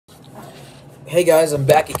Hey guys, I'm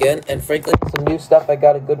back again, and frankly, some new stuff I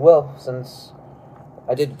got at Goodwill since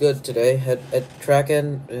I did good today at track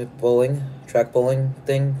and track bowling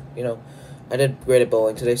thing. I did great at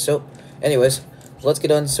bowling today. So, anyways, let's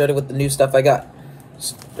get on started with the new stuff I got.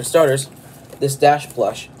 For starters, this Dash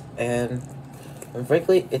plush, and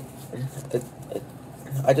frankly, it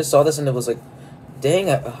I just saw this and it was like,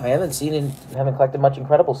 dang, I haven't haven't collected much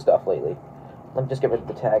incredible stuff lately. Let me just get rid of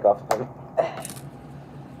the tag off of him.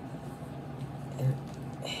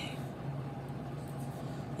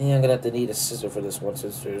 Yeah, I'm gonna have to need a scissor for this one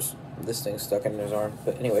since there's this thing stuck in his arm.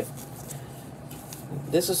 But anyway,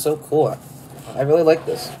 this is so cool. I really like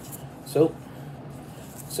this. So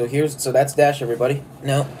that's Dash, everybody.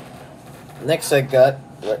 Now, next I got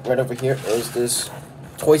right over here is this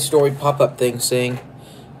Toy Story pop-up thing saying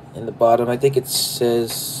in the bottom. I think it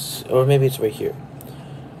says, or maybe it's right here.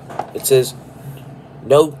 It says,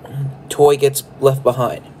 "No toy gets left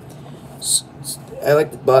behind." I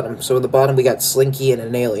like the bottom. So in the bottom we got Slinky and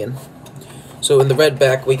an alien. So in the red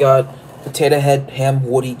back we got Potato Head, Ham,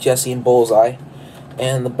 Woody, Jessie, and Bullseye.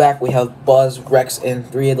 And in the back we have Buzz, Rex, and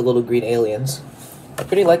 3 of the little green aliens. I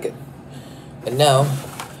pretty like it. And now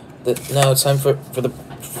it's time for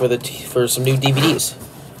some new DVDs.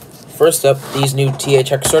 First up, these new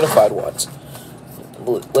THX certified ones.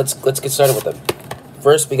 Let's get started with them.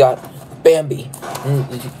 First we got Bambi,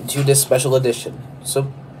 2-disc special edition.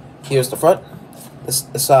 So here's the front,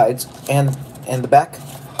 the sides, and the back,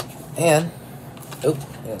 and hang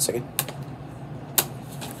on a second.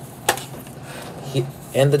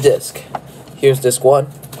 And the disc. Here's disc 1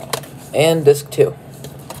 and disc 2.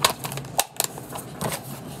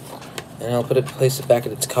 And I'll place it back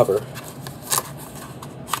in its cover.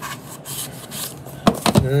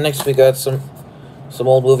 Next we got some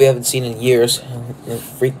old movie I haven't seen in years,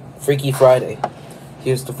 Freaky Friday.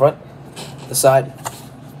 Here's the front, the side,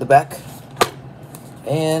 the back,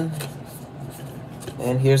 and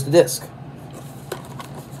here's the disc.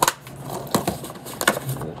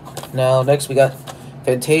 Now next we got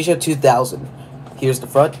Fantasia 2000. Here's the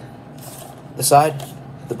front, the side,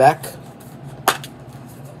 the back,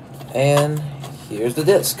 and here's the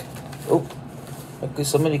disc. Oh, okay,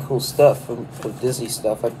 so many cool stuff from Disney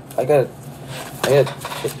stuff. I gotta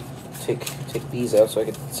take these out so I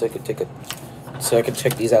could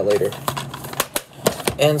check these out later.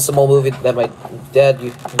 And some old movie that my dad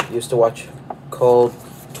used to watch called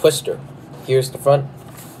Twister. Here's the front,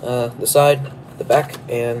 the side, the back,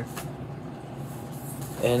 and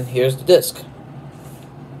here's the disc.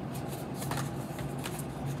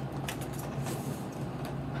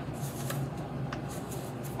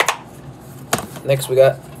 Next we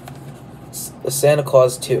got Santa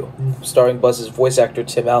Claus 2, starring Buzz's voice actor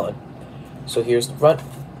Tim Allen. So here's the front,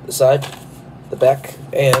 the side, the back,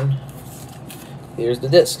 and here's the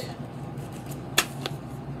disc.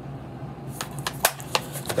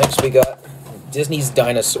 Next we got Disney's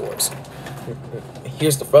Dinosaurs.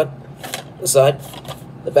 Here's the front, the side,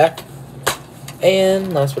 the back,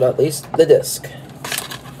 and last but not least, the disc.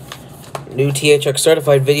 New THX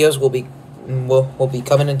certified videos will be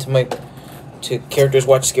coming into to Characters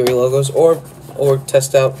Watch Scary Logos or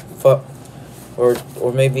test out or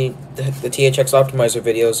maybe the THX Optimizer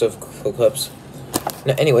videos of clips.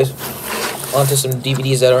 Now, anyways, on to some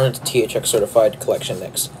DVDs that aren't THX certified collection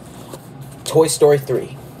next. Toy Story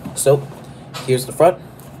 3. So, here's the front,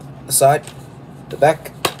 the side, the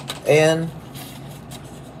back, and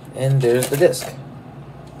there's the disc.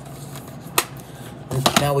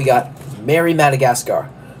 Now we got Merry Madagascar,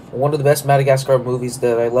 one of the best Madagascar movies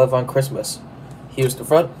that I love on Christmas. Here's the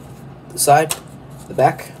front, the side, the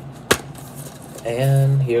back,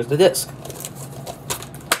 and here's the disc.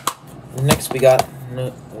 Next we got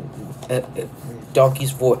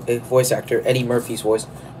Donkey's voice actor, Eddie Murphy's voice,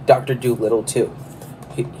 Dr. Dolittle 2.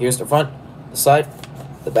 Here's the front, the side,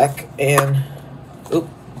 the back, and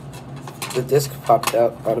the disc popped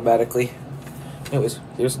out automatically. Anyways,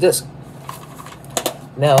 here's the disc.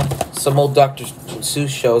 Now, some old Dr. Seuss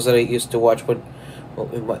shows that I used to watch when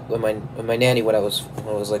my nanny when I was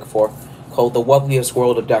like 4, called The Wubbliest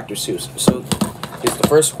World of Dr. Seuss. So here's the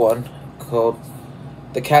first one called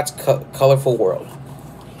The Cat's Colorful World.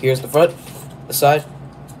 Here's the front, the side,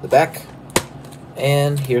 the back,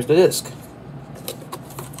 and here's the disc.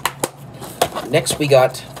 Next we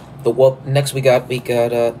got the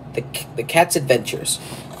Cat's Adventures.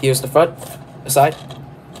 Here's the front, the side,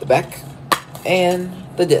 the back, and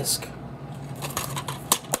the disc.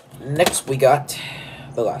 Next we got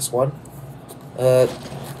the last one, the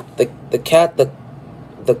cat, the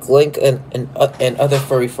Glink, and other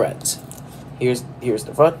furry friends. Here's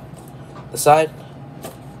the front, the side,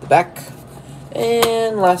 the back,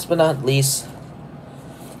 And last but not least,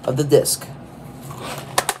 of the disc.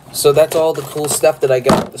 So that's all the cool stuff that I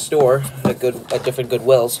got at the store at different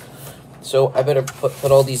Goodwills. So I better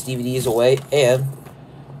put all these DVDs away, and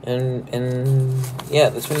yeah,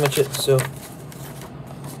 that's pretty much it. So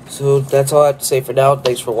that's all I have to say for now.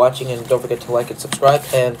 Thanks for watching, and don't forget to like and subscribe,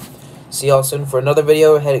 and see y'all soon for another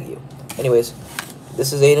video ahead of you. Anyways,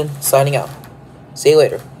 this is Aiden signing out. See you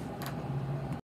later.